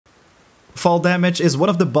Fall damage is one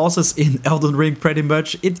of the bosses in Elden Ring pretty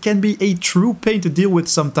much. It can be a true pain to deal with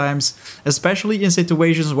sometimes, especially in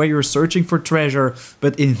situations where you're searching for treasure.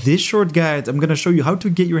 But in this short guide, I'm gonna show you how to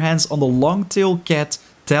get your hands on the Longtail Cat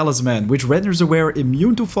Talisman, which renders the wearer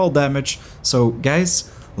immune to fall damage. So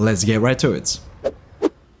guys, let's get right to it.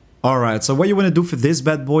 Alright, so what you want to do for this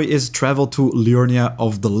bad boy is travel to Liurnia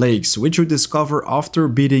of the Lakes, which you discover after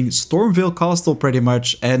beating Stormveil Castle pretty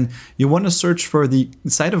much, and you want to search for the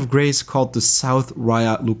site of grace called the South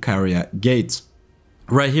Raya Lucaria Gate.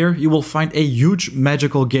 Right here, you will find a huge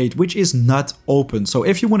magical gate, which is not open. So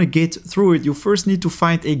if you want to get through it, you first need to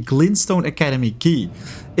find a Glintstone Academy Key.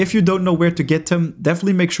 If you don't know where to get them,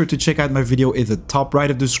 definitely make sure to check out my video in the top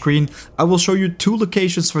right of the screen. I will show you 2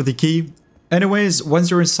 locations for the key. Anyways,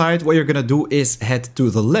 once you're inside, what you're gonna do is head to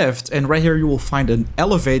the left, and right here you will find an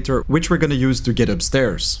elevator, which we're gonna use to get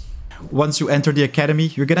upstairs. Once you enter the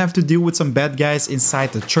academy, you're gonna have to deal with some bad guys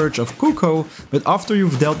inside the Church of Kuko, but after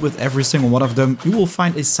you've dealt with every single one of them, you will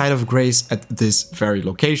find a site of grace at this very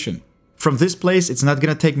location. From this place, it's not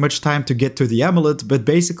gonna take much time to get to the Amulet, but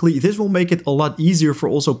basically this will make it a lot easier for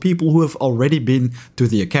also people who have already been to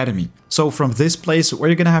the academy. So from this place, what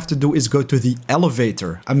you're gonna have to do is go to the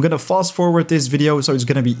elevator. I'm gonna fast forward this video, so it's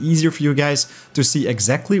gonna be easier for you guys to see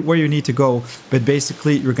exactly where you need to go. But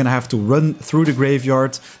basically, you're gonna have to run through the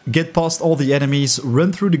graveyard, get past all the enemies,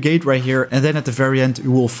 run through the gate right here, and then at the very end,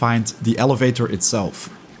 you will find the elevator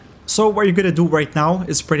itself. So what you're gonna do right now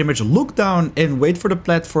is pretty much look down and wait for the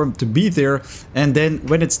platform to be there, and then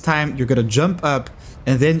when it's time, you're gonna jump up,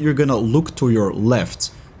 and then you're gonna look to your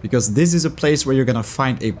left, because this is a place where you're gonna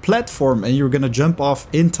find a platform and you're gonna jump off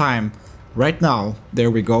in time right now.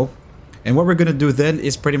 There we go. And what we're gonna do then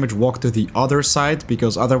is pretty much walk to the other side,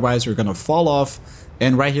 because otherwise you're gonna fall off,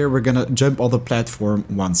 and right here we're gonna jump on the platform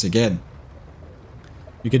once again.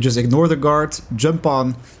 You can just ignore the guard, jump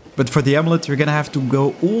on. But for the amulet, you're gonna have to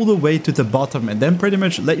go all the way to the bottom and then pretty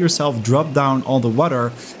much let yourself drop down on the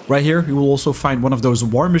water. Right here, you will also find one of those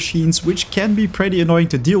war machines, which can be pretty annoying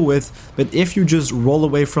to deal with. But if you just roll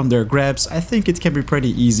away from their grabs, I think it can be pretty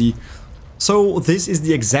easy. So this is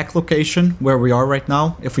the exact location where we are right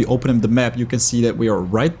now. If we open up the map, you can see that we are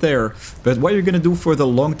right there. But what you're gonna do for the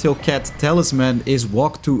Longtail Cat Talisman is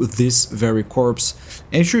walk to this very corpse,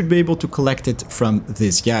 and you should be able to collect it from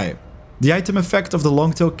this guy. The item effect of the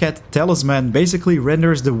Longtail Cat Talisman basically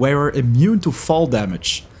renders the wearer immune to fall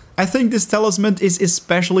damage. I think this talisman is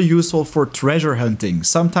especially useful for treasure hunting.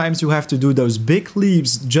 Sometimes you have to do those big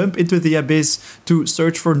leaps, jump into the abyss to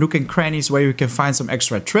search for nook and crannies where you can find some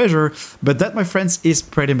extra treasure, but that, my friends, is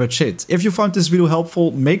pretty much it. If you found this video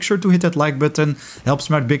helpful, make sure to hit that like button, helps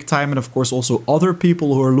me out big time, and of course also other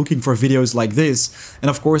people who are looking for videos like this. And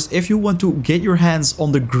of course, if you want to get your hands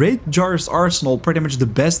on the Great Jar's Arsenal, pretty much the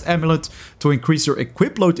best amulet to increase your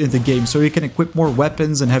equip load in the game so you can equip more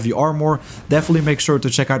weapons and heavy armor, definitely make sure to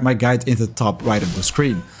check out my guide in the top right of the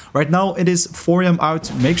screen. Right now it is 4 AM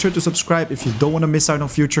out. Make sure to subscribe if you don't want to miss out on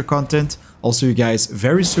future content. I'll see you guys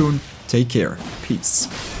very soon. Take care.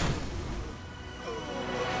 Peace.